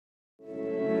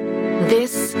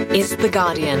This is The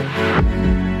Guardian.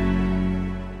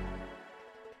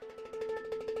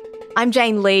 I'm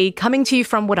Jane Lee, coming to you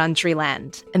from Wurundjeri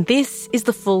Land, and this is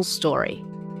the full story.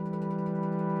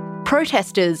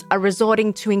 Protesters are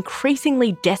resorting to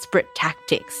increasingly desperate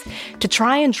tactics to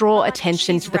try and draw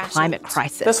attention to the climate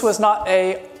crisis. This was not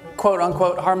a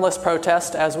quote-unquote harmless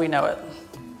protest as we know it.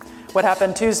 What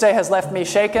happened Tuesday has left me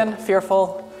shaken,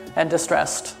 fearful, and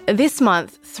distressed. This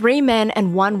month, 3 men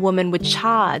and 1 woman were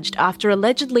charged after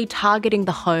allegedly targeting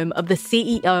the home of the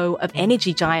CEO of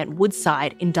energy giant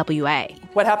Woodside in WA.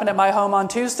 What happened at my home on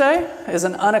Tuesday is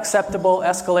an unacceptable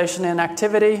escalation in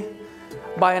activity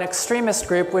by an extremist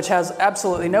group which has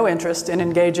absolutely no interest in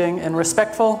engaging in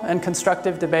respectful and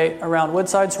constructive debate around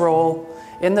Woodside's role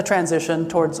in the transition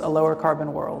towards a lower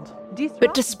carbon world.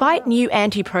 But despite new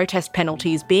anti-protest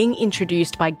penalties being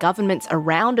introduced by governments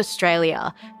around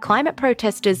Australia, climate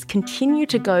protesters continue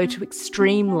to go to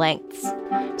extreme lengths.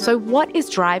 So what is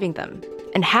driving them?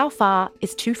 And how far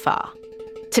is too far?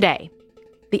 Today,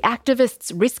 the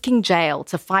activists risking jail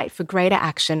to fight for greater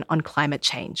action on climate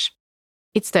change.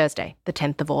 It's Thursday, the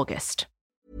 10th of August.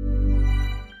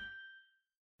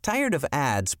 Tired of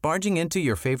ads barging into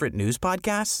your favorite news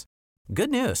podcasts? Good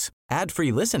news.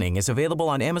 Ad-free listening is available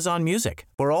on Amazon Music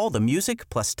for all the music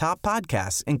plus top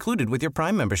podcasts included with your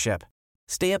Prime membership.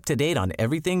 Stay up to date on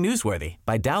everything newsworthy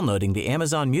by downloading the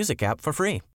Amazon Music app for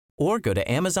free or go to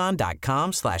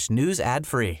amazon.com/news ad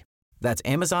free. That's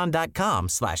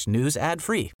amazon.com/news ad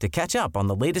free to catch up on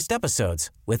the latest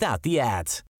episodes without the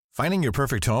ads. Finding your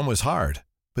perfect home was hard,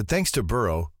 but thanks to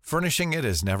Burrow, furnishing it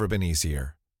has never been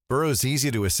easier. Burrow's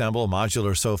easy-to-assemble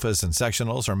modular sofas and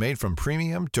sectionals are made from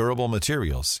premium, durable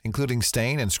materials, including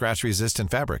stain and scratch-resistant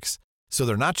fabrics. So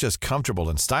they're not just comfortable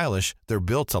and stylish, they're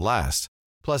built to last.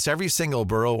 Plus, every single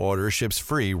Burrow order ships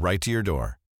free right to your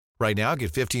door. Right now,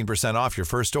 get 15% off your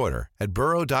first order at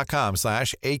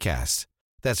burrow.com/ACAST.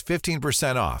 That's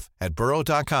 15% off at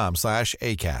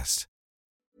burrow.com/ACAST.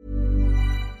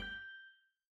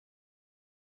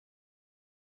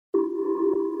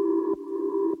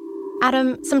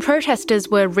 Adam, some protesters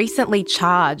were recently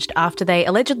charged after they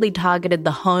allegedly targeted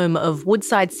the home of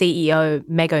Woodside CEO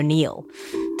Meg O'Neill.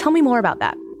 Tell me more about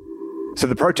that. So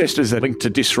the protesters are linked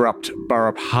to Disrupt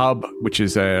Burrup Hub, which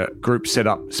is a group set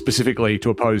up specifically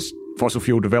to oppose fossil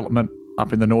fuel development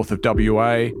up in the north of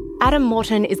WA. Adam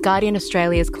Morton is Guardian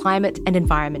Australia's climate and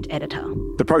environment editor.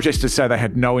 The protesters say they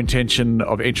had no intention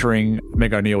of entering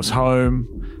Meg O'Neill's home,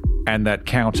 and that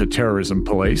counter-terrorism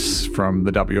police from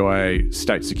the WA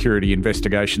State Security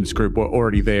Investigations Group were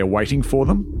already there waiting for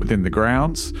them within the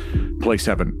grounds. Police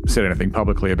haven't said anything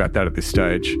publicly about that at this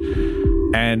stage.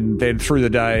 And then through the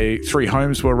day, 3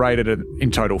 homes were raided and in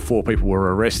total 4 people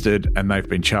were arrested, and they've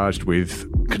been charged with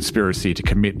conspiracy to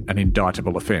commit an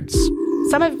indictable offence.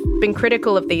 Some have been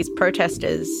critical of these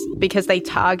protesters because they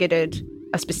targeted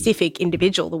a specific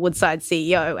individual, the Woodside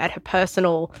CEO, at her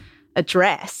personal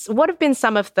address. What have been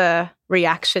some of the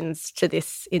reactions to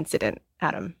this incident,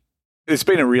 Adam? There's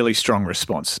been a really strong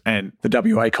response, and the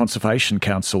WA Conservation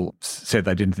Council said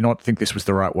they did not think this was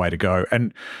the right way to go.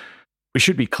 And we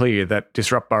should be clear that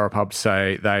Disrupt Burrup Hub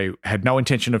say they had no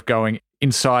intention of going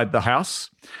inside the house,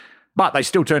 but they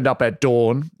still turned up at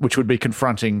dawn, which would be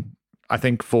confronting, I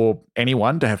think, for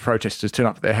anyone to have protesters turn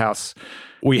up at their house.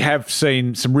 We have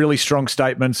seen some really strong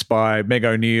statements by Meg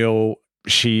O'Neill.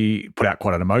 She put out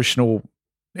quite an emotional,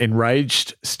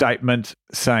 enraged statement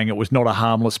saying it was not a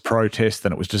harmless protest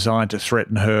and it was designed to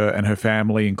threaten her and her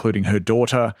family, including her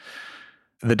daughter.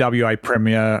 The WA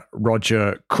Premier,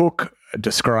 Roger Cook,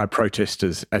 described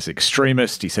protesters as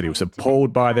extremist. He said he was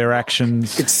appalled by their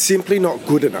actions. It's simply not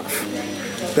good enough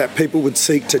that people would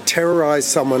seek to terrorise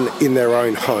someone in their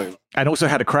own home. And also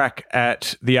had a crack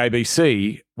at the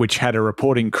ABC, which had a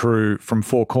reporting crew from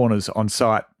Four Corners on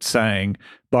site saying,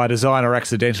 by design or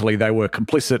accidentally, they were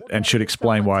complicit and should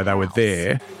explain why they were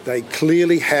there. They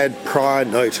clearly had prior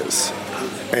notice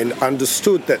and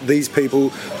understood that these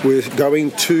people were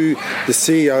going to the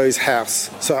CEO's house.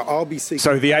 So I'll be seeking...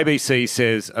 So the ABC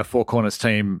says a Four Corners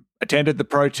team attended the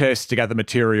protest to gather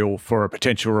material for a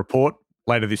potential report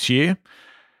later this year.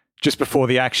 Just before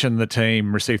the action, the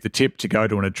team received the tip to go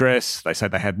to an address. They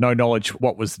said they had no knowledge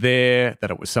what was there,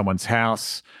 that it was someone's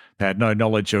house. They had no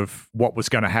knowledge of what was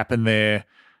going to happen there.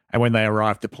 And when they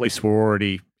arrived, the police were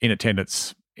already in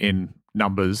attendance in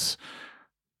numbers.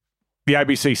 The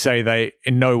ABC say they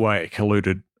in no way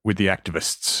colluded with the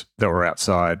activists that were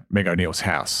outside Meg O'Neill's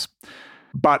house.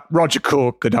 But Roger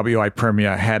Cook, the WA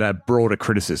Premier, had a broader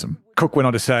criticism. Cook went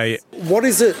on to say, what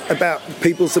is it about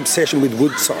people's obsession with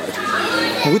Woodside?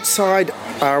 Woodside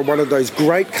are one of those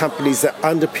great companies that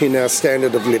underpin our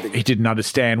standard of living. He didn't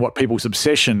understand what people's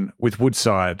obsession with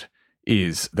Woodside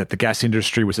is, that the gas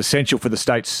industry was essential for the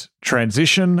state's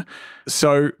transition.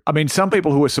 So, I mean, some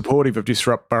people who are supportive of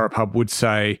Disrupt Burrup Hub would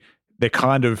say they're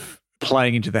kind of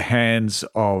playing into the hands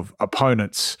of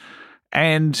opponents.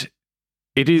 And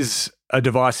it is a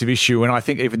divisive issue. And I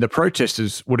think even the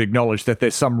protesters would acknowledge that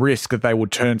there's some risk that they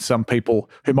would turn some people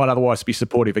who might otherwise be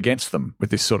supportive against them with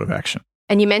this sort of action.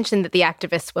 And you mentioned that the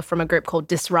activists were from a group called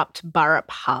Disrupt Burrup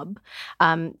Hub.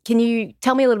 Can you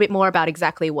tell me a little bit more about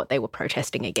exactly what they were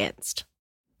protesting against?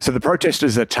 So the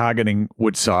protesters are targeting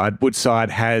Woodside.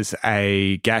 Woodside has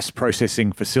a gas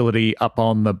processing facility up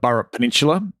on the Burrup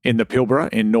Peninsula in the Pilbara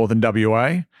in northern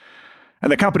WA.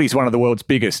 And the company is one of the world's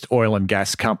biggest oil and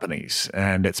gas companies,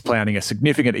 and it's planning a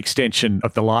significant extension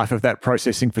of the life of that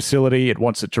processing facility. It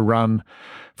wants it to run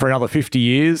for another 50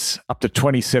 years, up to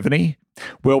 2070,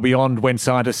 well beyond when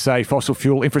scientists say fossil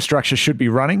fuel infrastructure should be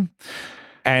running.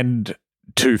 And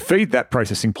to feed that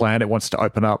processing plant, it wants to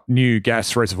open up new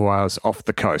gas reservoirs off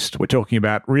the coast. We're talking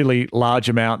about really large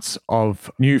amounts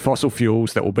of new fossil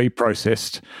fuels that will be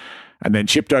processed and then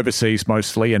shipped overseas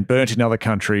mostly and burnt in other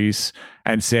countries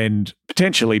and send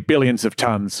potentially billions of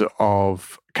tonnes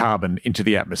of carbon into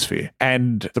the atmosphere.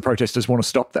 And the protesters want to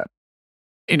stop that.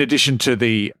 In addition to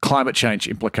the climate change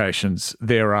implications,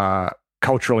 there are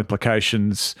cultural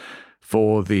implications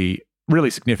for the really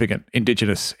significant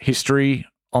Indigenous history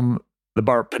on the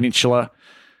Burrup Peninsula.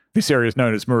 This area is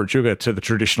known as Murujuga to the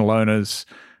traditional owners.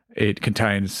 It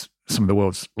contains some of the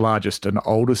world's largest and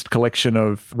oldest collection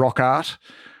of rock art.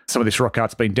 Some of this rock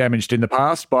art's been damaged in the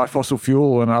past by fossil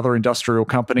fuel and other industrial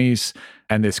companies,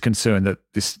 and there's concern that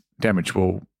this damage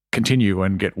will continue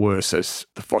and get worse as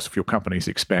the fossil fuel companies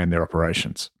expand their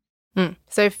operations.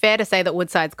 So fair to say that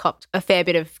Woodside's copped a fair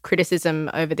bit of criticism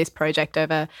over this project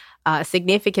over a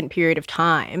significant period of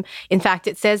time. In fact,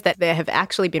 it says that there have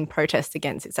actually been protests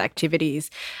against its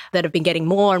activities that have been getting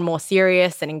more and more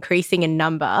serious and increasing in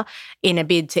number in a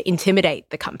bid to intimidate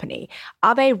the company.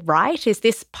 Are they right? Is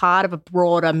this part of a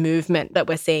broader movement that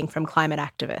we're seeing from climate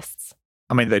activists?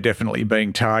 I mean, they're definitely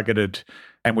being targeted,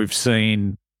 and we've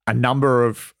seen a number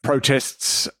of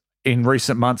protests in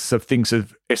recent months of things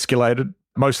have escalated,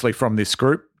 mostly from this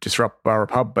group, Disrupt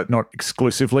Burrup Hub, but not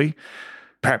exclusively.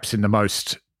 Perhaps in the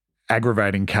most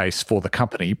aggravating case for the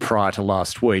company prior to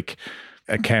last week,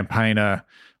 a campaigner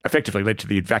effectively led to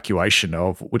the evacuation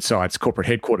of Woodside's corporate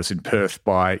headquarters in Perth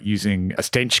by using a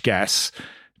stench gas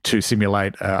to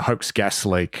simulate a hoax gas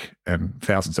leak, and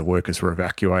thousands of workers were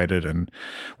evacuated and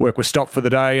work was stopped for the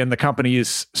day, and the company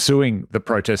is suing the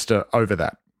protester over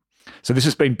that. So this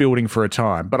has been building for a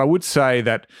time. But I would say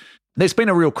that there's been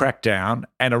a real crackdown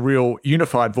and a real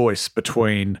unified voice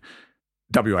between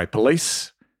WA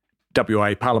police,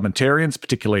 WA parliamentarians,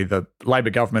 particularly the Labor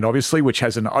government, obviously, which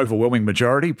has an overwhelming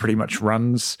majority, pretty much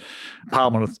runs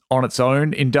Parliament on its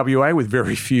own in WA with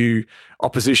very few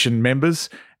opposition members,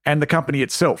 and the company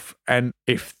itself. And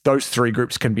if those three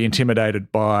groups can be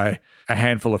intimidated by a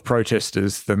handful of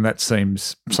protesters, then that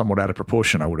seems somewhat out of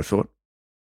proportion, I would have thought.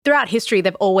 Throughout history,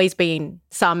 there have always been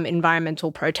some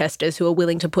environmental protesters who are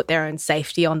willing to put their own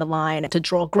safety on the line and to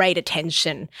draw great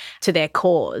attention to their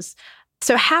cause.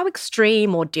 So how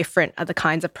extreme or different are the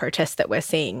kinds of protests that we're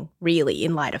seeing really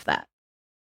in light of that?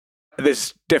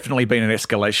 There's definitely been an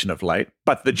escalation of late,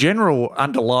 but the general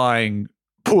underlying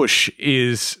push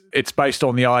is it's based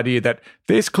on the idea that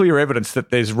there's clear evidence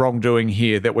that there's wrongdoing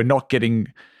here, that we're not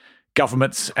getting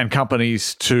governments and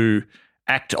companies to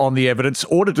act on the evidence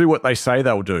or to do what they say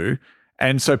they'll do.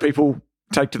 And so people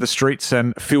take to the streets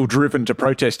and feel driven to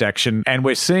protest action. And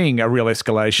we're seeing a real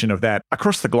escalation of that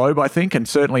across the globe, I think, and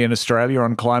certainly in Australia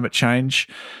on climate change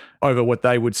over what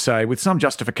they would say, with some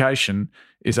justification,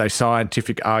 is a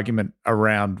scientific argument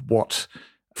around what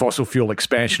fossil fuel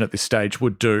expansion at this stage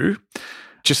would do.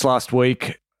 Just last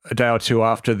week, a day or two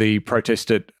after the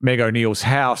protest at Meg O'Neill's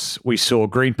house, we saw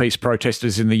Greenpeace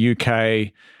protesters in the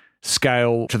UK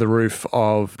scale to the roof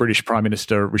of British Prime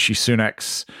Minister Rishi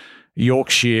Sunak's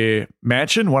Yorkshire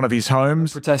mansion, one of his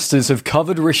homes. Protesters have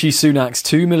covered Rishi Sunak's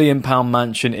 £2 million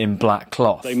mansion in black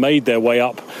cloth. They made their way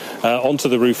up onto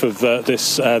the roof of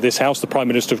this house. The Prime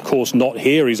Minister, of course, not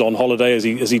here. He's on holiday, as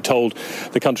he told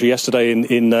the country yesterday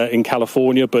in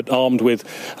California, but armed with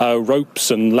ropes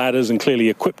and ladders and clearly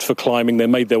equipped for climbing. They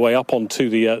made their way up onto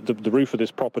the roof of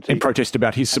this property. In protest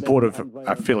about his support of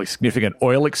a fairly significant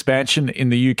oil expansion in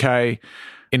the UK.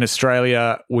 In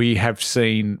Australia, we have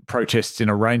seen protests in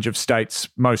a range of states,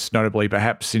 most notably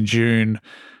perhaps in June.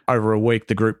 Over a week,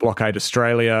 the group Blockade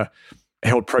Australia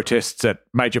held protests at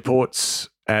major ports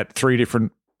at 3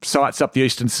 different sites up the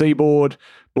eastern seaboard.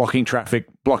 blocking traffic,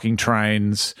 blocking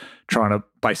trains, trying to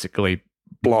basically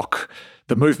block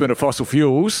the movement of fossil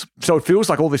fuels. So it feels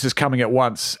like all this is coming at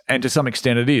once, and to some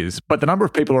extent it is. But the number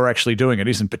of people who are actually doing it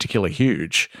isn't particularly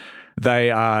huge.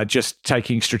 They are just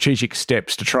taking strategic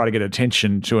steps to try to get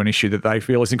attention to an issue that they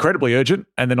feel is incredibly urgent,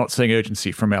 and they're not seeing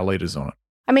urgency from our leaders on it.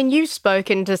 I mean, you've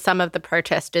spoken to some of the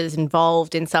protesters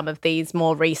involved in some of these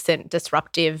more recent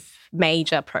disruptive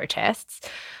major protests.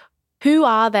 Who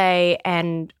are they,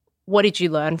 and what did you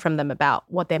learn from them about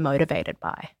what they're motivated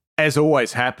by? As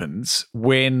always happens,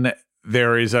 when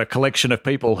there is a collection of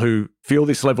people who feel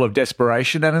this level of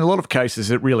desperation, and in a lot of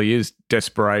cases it really is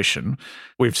desperation,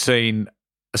 we've seen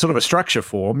a sort of a structure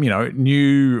form,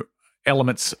 new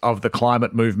elements of the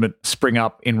climate movement spring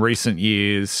up in recent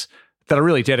years that are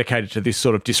really dedicated to this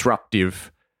sort of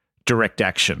disruptive direct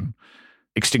action.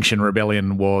 Extinction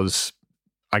Rebellion was,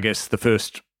 I guess, the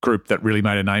first group that really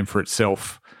made a name for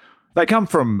itself. They come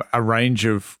from a range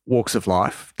of walks of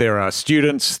life. There are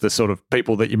students, the sort of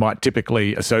people that you might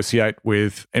typically associate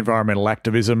with environmental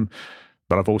activism,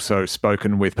 but I've also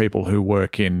spoken with people who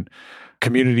work in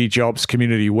community jobs,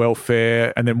 community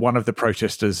welfare, and then one of the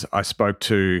protesters I spoke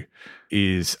to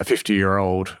is a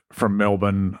 50-year-old from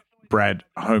Melbourne, Brad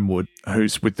Homewood,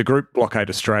 who's with the group Blockade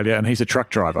Australia, and he's a truck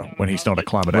driver when he's not a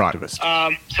climate activist.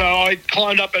 So I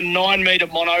climbed up a 9-metre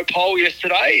monopole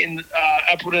yesterday in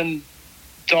Appleton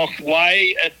Dock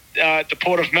Way at the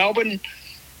Port of Melbourne.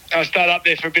 I stayed up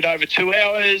there for a bit over 2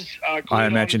 hours. I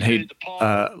imagine he'd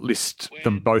list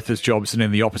them both as jobs and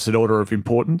in the opposite order of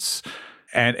importance.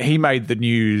 And he made the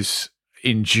news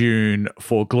in June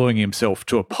for gluing himself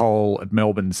to a pole at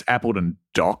Melbourne's Appleton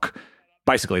Dock,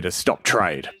 basically to stop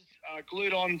trade.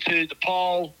 Glued on to the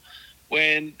pole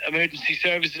when emergency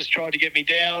services tried to get me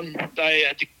down. They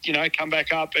had to, come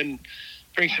back up and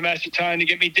bring some acetone to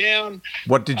get me down.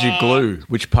 What did you glue?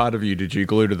 Which part of you did you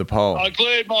glue to the pole? I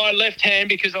glued my left hand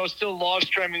because I was still live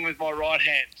streaming with my right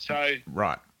hand. So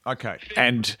right, okay.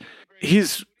 And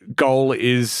his goal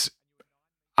is,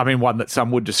 one that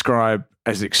some would describe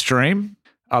as extreme.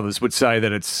 Others would say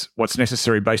that it's what's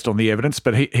necessary based on the evidence.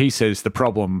 But he says the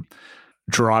problem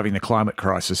driving the climate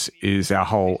crisis is our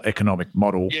whole economic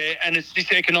model. Yeah, and it's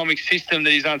this economic system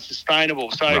that is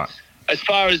unsustainable. So as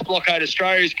far as Blockade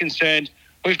Australia is concerned,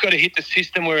 we've got to hit the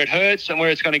system where it hurts and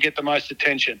where it's going to get the most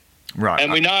attention. Right.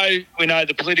 And we know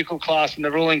the political class and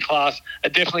the ruling class are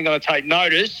definitely going to take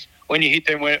notice when you hit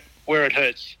them where it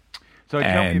hurts. So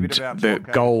and the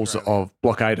goals of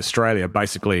Blockade Australia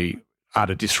basically are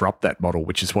to disrupt that model,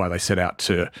 which is why they set out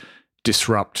to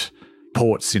disrupt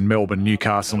ports in Melbourne,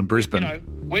 Newcastle and Brisbane.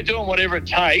 We're doing whatever it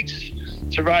takes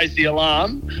to raise the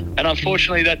alarm, and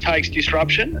unfortunately that takes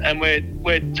disruption, and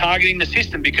we're targeting the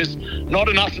system because not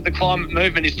enough of the climate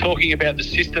movement is talking about the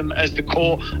system as the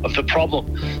core of the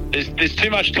problem. There's too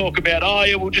much talk about,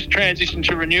 we'll just transition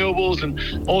to renewables and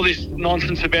all this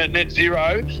nonsense about net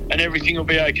zero and everything will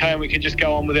be okay and we can just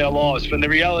go on with our lives. When the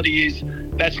reality is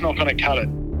that's not going to cut it.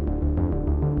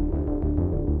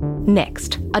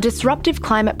 Next, are disruptive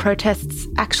climate protests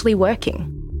actually working?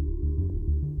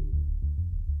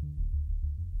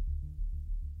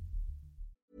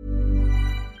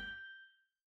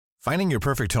 Finding your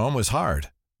perfect home was hard,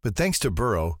 but thanks to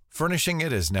Burrow, furnishing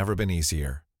it has never been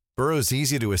easier. Burrow's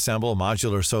easy-to-assemble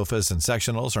modular sofas and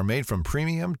sectionals are made from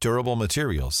premium, durable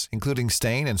materials, including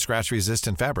stain and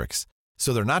scratch-resistant fabrics.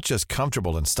 So they're not just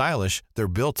comfortable and stylish, they're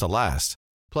built to last.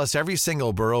 Plus, every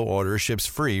single Burrow order ships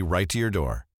free right to your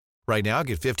door. Right now,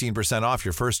 get 15% off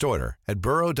your first order at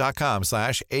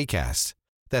burrow.com/ACAST.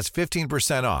 That's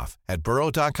 15% off at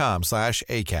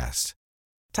burrow.com/ACAST.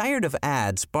 Tired of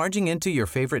ads barging into your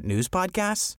favorite news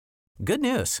podcasts? Good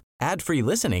news. Ad-free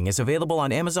listening is available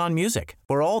on Amazon Music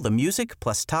for all the music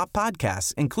plus top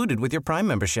podcasts included with your Prime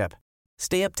membership.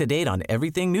 Stay up to date on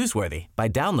everything newsworthy by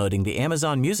downloading the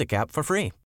Amazon Music app for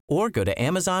free or go to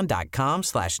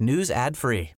amazon.com/news ad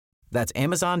free. That's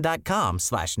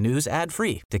amazon.com/news ad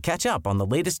free to catch up on the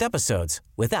latest episodes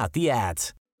without the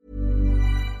ads.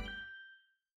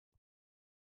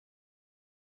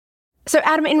 So,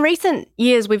 Adam, in recent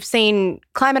years, we've seen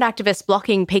climate activists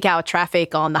blocking peak hour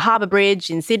traffic on the Harbour Bridge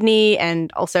in Sydney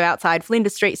and also outside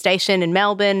Flinders Street Station in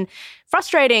Melbourne,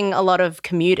 frustrating a lot of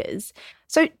commuters.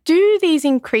 So do these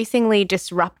increasingly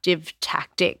disruptive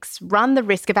tactics run the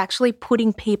risk of actually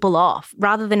putting people off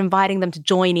rather than inviting them to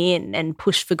join in and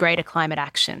push for greater climate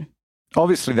action?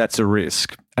 Obviously, that's a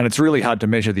risk, and it's really hard to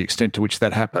measure the extent to which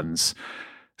that happens.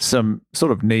 Some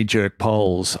sort of knee-jerk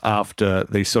polls after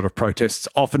these sort of protests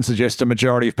often suggest a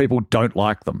majority of people don't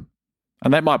like them,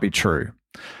 and that might be true.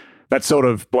 That sort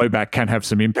of blowback can have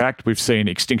some impact. We've seen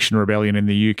Extinction Rebellion in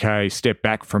the UK step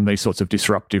back from these sorts of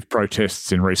disruptive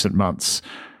protests in recent months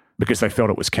because they felt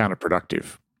it was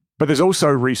counterproductive. But there's also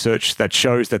research that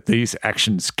shows that these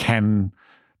actions can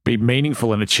be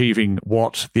meaningful in achieving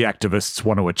what the activists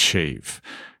want to achieve,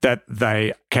 that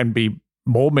they can be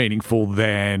more meaningful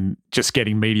than just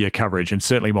getting media coverage and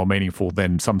certainly more meaningful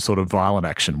than some sort of violent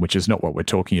action, which is not what we're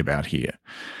talking about here.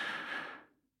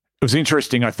 It was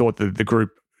interesting, I thought, that the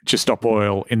group Just Stop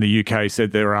Oil in the UK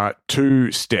said there are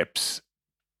 2 steps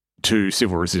to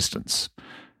civil resistance.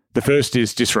 The first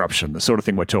is disruption, the sort of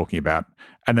thing we're talking about,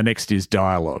 and the next is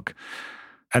dialogue.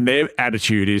 And their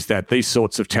attitude is that these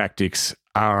sorts of tactics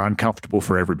are uncomfortable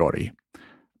for everybody,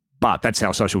 but that's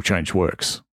how social change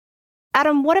works.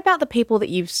 Adam, what about the people that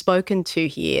you've spoken to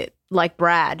here, like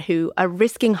Brad, who are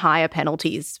risking higher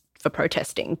penalties for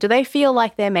protesting? Do they feel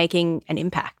like they're making an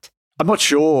impact? I'm not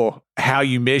sure how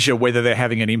you measure whether they're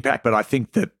having an impact, but I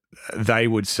think that they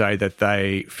would say that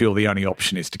they feel the only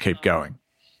option is to keep going.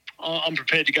 I'm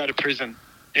prepared to go to prison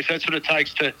if that's what it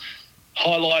takes to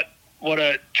highlight what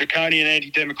a draconian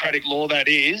anti-democratic law that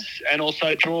is, and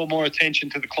also draw more attention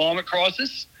to the climate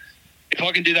crisis. If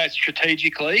I can do that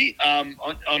strategically,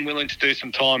 I'm willing to do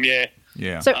some time,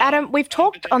 yeah. So, Adam, we've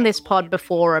talked on this pod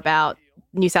before about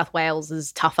New South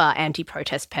Wales's tougher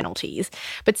anti-protest penalties,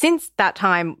 but since that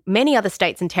time, many other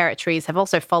states and territories have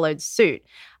also followed suit.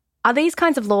 Are these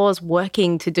kinds of laws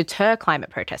working to deter climate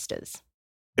protesters?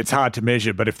 It's hard to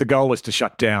measure, but if the goal is to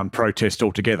shut down protest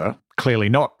altogether, clearly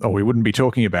not, or we wouldn't be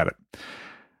talking about it.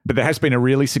 But there has been a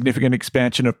really significant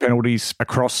expansion of penalties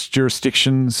across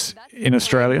jurisdictions in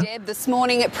Australia. Deb, this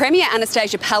morning, Premier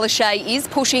Anastasia Palaszczuk is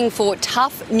pushing for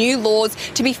tough new laws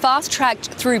to be fast-tracked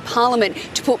through Parliament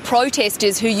to put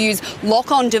protesters who use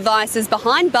lock-on devices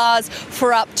behind bars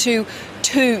for up to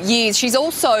 2 years. She's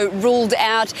also ruled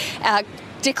out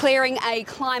declaring a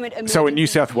climate emergency. So in New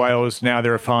South Wales now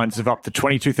there are fines of up to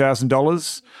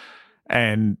 $22,000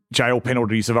 and jail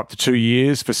penalties of up to 2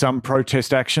 years for some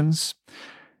protest actions.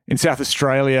 In South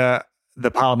Australia,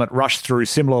 the Parliament rushed through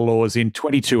similar laws in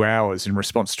 22 hours in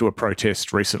response to a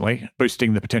protest recently,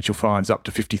 boosting the potential fines up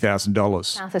to $50,000.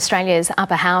 South Australia's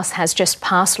upper house has just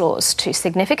passed laws to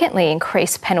significantly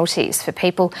increase penalties for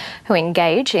people who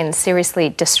engage in seriously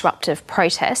disruptive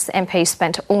protests. MPs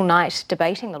spent all night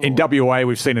debating the law. In WA,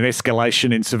 we've seen an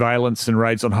escalation in surveillance and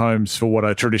raids on homes for what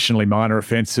are traditionally minor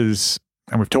offences,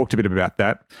 and we've talked a bit about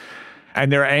that. And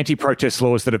there are anti-protest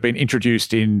laws that have been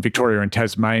introduced in Victoria and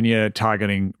Tasmania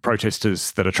targeting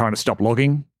protesters that are trying to stop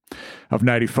logging of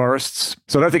native forests.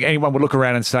 So I don't think anyone would look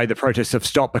around and say the protests have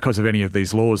stopped because of any of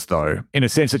these laws, though. In a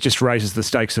sense, it just raises the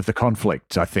stakes of the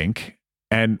conflict, I think.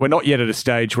 And we're not yet at a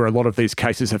stage where a lot of these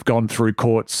cases have gone through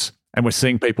courts and we're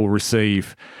seeing people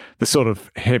receive the sort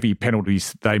of heavy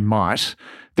penalties they might.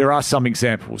 There are some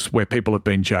examples where people have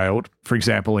been jailed. For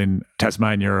example, in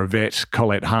Tasmania, a vet,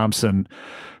 Colette Harmson,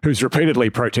 who's repeatedly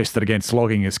protested against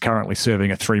logging, is currently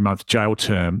serving a 3-month jail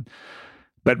term.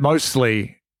 But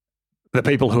mostly the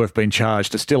people who have been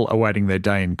charged are still awaiting their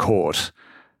day in court.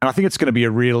 And I think it's going to be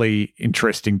a really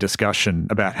interesting discussion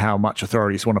about how much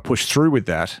authorities want to push through with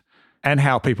that and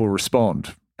how people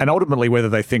respond. And ultimately, whether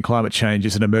they think climate change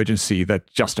is an emergency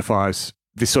that justifies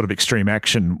this sort of extreme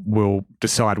action will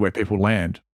decide where people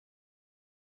land.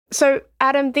 So,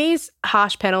 Adam, these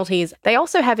harsh penalties, they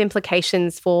also have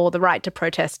implications for the right to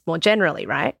protest more generally,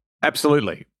 right?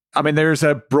 Absolutely. I mean, there is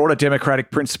a broader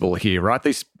democratic principle here, right?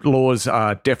 These laws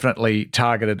are definitely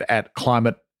targeted at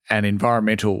climate and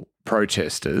environmental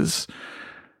protesters.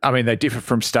 I mean, they differ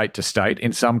from state to state.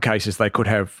 In some cases, they could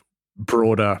have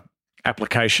broader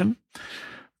application.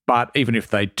 But even if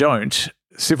they don't,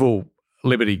 civil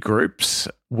liberty groups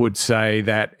would say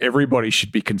that everybody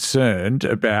should be concerned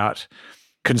about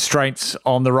constraints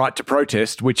on the right to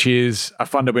protest, which is a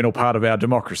fundamental part of our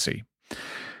democracy.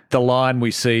 The line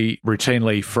we see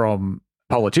routinely from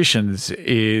politicians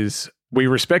is, we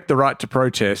respect the right to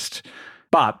protest,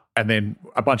 but, and then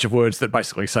a bunch of words that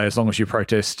basically say, as long as you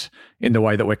protest in the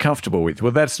way that we're comfortable with.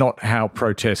 Well, that's not how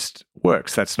protest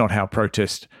works. That's not how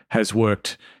protest has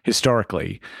worked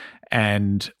historically.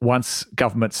 And once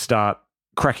governments start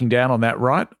cracking down on that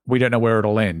right, we don't know where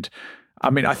it'll end.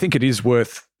 I mean, I think it is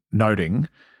worth noting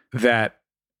that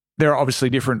there are obviously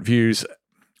different views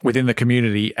within the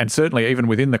community and certainly even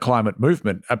within the climate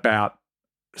movement about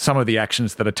some of the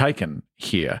actions that are taken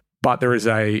here. But there is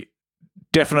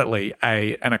definitely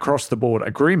an across-the-board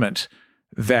agreement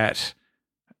that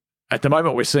at the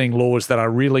moment we're seeing laws that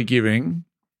are really giving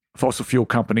fossil fuel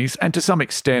companies and to some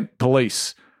extent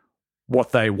police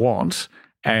what they want,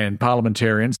 and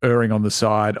parliamentarians erring on the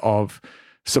side of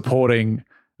supporting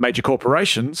major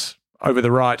corporations over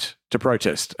the right to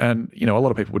protest. And, a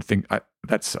lot of people would think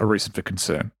that's a reason for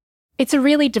concern. It's a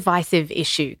really divisive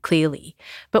issue, clearly,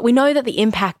 but we know that the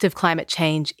impact of climate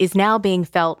change is now being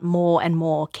felt more and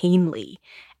more keenly.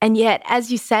 And yet,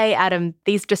 as you say, Adam,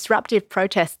 these disruptive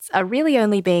protests are really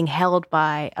only being held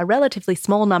by a relatively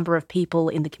small number of people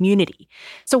in the community.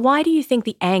 So why do you think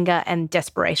the anger and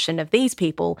desperation of these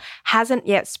people hasn't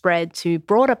yet spread to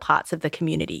broader parts of the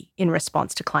community in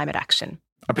response to climate action?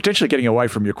 I'm potentially getting away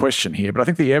from your question here, but I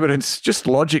think the evidence, just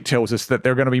logic, tells us that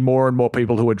there are going to be more and more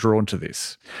people who are drawn to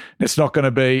this. It's not going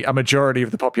to be a majority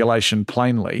of the population,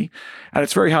 plainly. And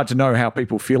it's very hard to know how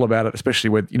people feel about it,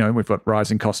 especially with, we've got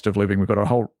rising cost of living. We've got a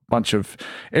whole bunch of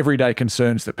everyday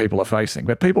concerns that people are facing.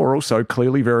 But people are also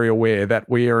clearly very aware that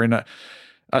we are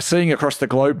seeing across the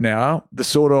globe now the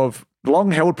sort of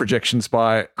long-held projections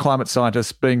by climate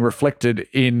scientists being reflected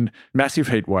in massive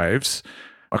heat waves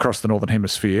across the Northern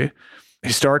Hemisphere,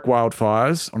 historic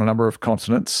wildfires on a number of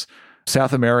continents,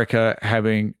 South America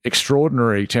having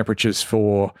extraordinary temperatures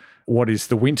for what is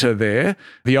the winter there,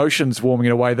 the oceans warming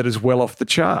in a way that is well off the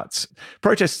charts.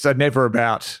 Protests are never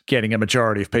about getting a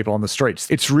majority of people on the streets.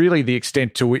 It's really the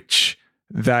extent to which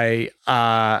they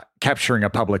are capturing a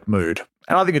public mood.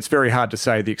 And I think it's very hard to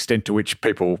say the extent to which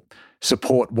people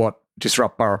support what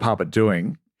Disrupt Borough Pub are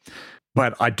doing.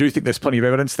 But I do think there's plenty of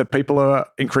evidence that people are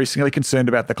increasingly concerned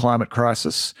about the climate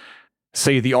crisis,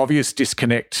 see the obvious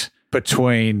disconnect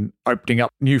between opening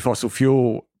up new fossil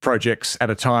fuel projects at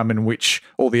a time in which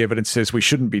all the evidence says we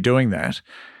shouldn't be doing that.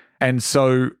 And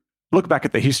so look back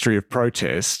at the history of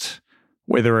protest,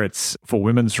 whether it's for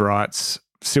women's rights,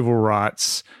 civil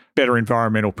rights, better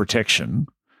environmental protection.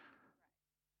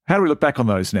 How do we look back on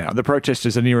those now? The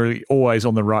protesters are nearly always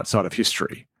on the right side of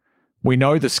history. We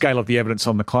know the scale of the evidence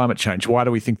on the climate change. Why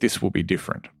do we think this will be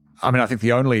different? I think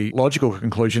the only logical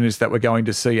conclusion is that we're going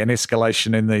to see an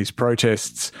escalation in these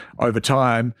protests over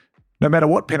time, no matter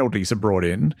what penalties are brought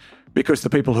in, because the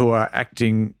people who are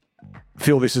acting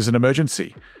feel this is an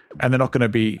emergency and they're not going to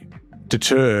be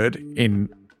deterred in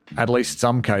at least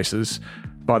some cases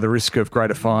by the risk of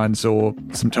greater fines or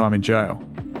some time in jail.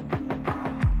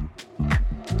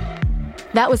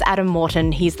 That was Adam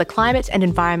Morton. He's the Climate and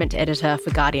Environment Editor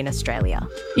for Guardian Australia.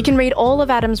 You can read all of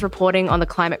Adam's reporting on the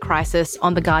climate crisis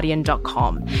on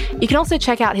theguardian.com. You can also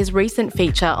check out his recent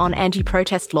feature on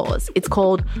anti-protest laws. It's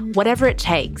called Whatever It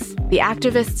Takes, the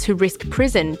activists who risk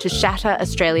prison to shatter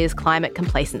Australia's climate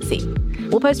complacency.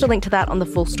 We'll post a link to that on the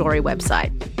Full Story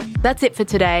website. That's it for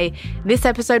today. This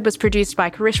episode was produced by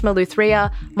Karishma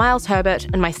Luthria, Miles Herbert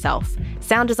and myself.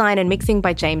 Sound design and mixing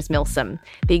by James Milsom.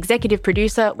 The executive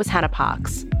producer was Hannah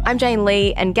Parks. I'm Jane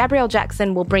Lee, and Gabrielle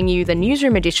Jackson will bring you the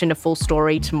newsroom edition of Full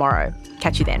Story tomorrow.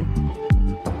 Catch you then.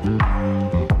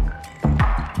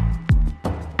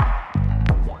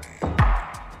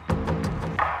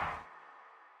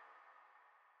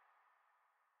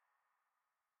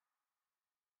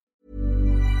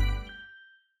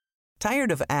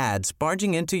 Tired of ads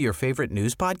barging into your favorite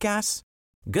news podcasts?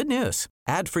 Good news.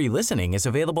 Ad-free listening is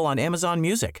available on Amazon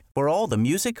Music for all the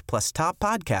music plus top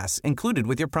podcasts included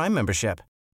with your Prime membership.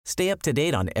 Stay up to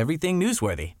date on everything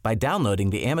newsworthy by downloading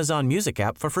the Amazon Music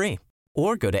app for free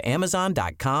or go to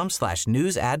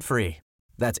amazon.com/news ad free.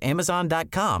 That's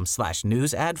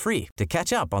amazon.com/news ad free to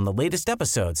catch up on the latest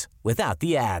episodes without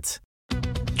the ads.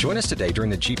 Join us today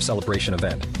during the Jeep Celebration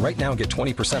event. Right now, get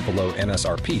 20% below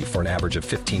MSRP for an average of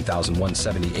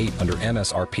 $15,178 under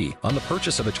MSRP on the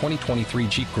purchase of a 2023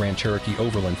 Jeep Grand Cherokee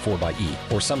Overland 4xE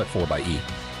or Summit 4xE.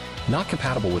 Not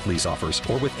compatible with lease offers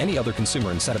or with any other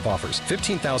consumer incentive offers.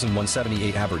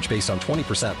 $15,178 average based on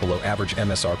 20% below average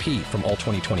MSRP from all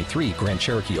 2023 Grand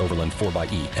Cherokee Overland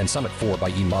 4xE and Summit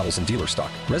 4xE models in dealer stock.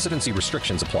 Residency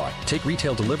restrictions apply. Take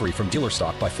retail delivery from dealer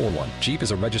stock by 4/1. Jeep is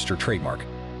a registered trademark.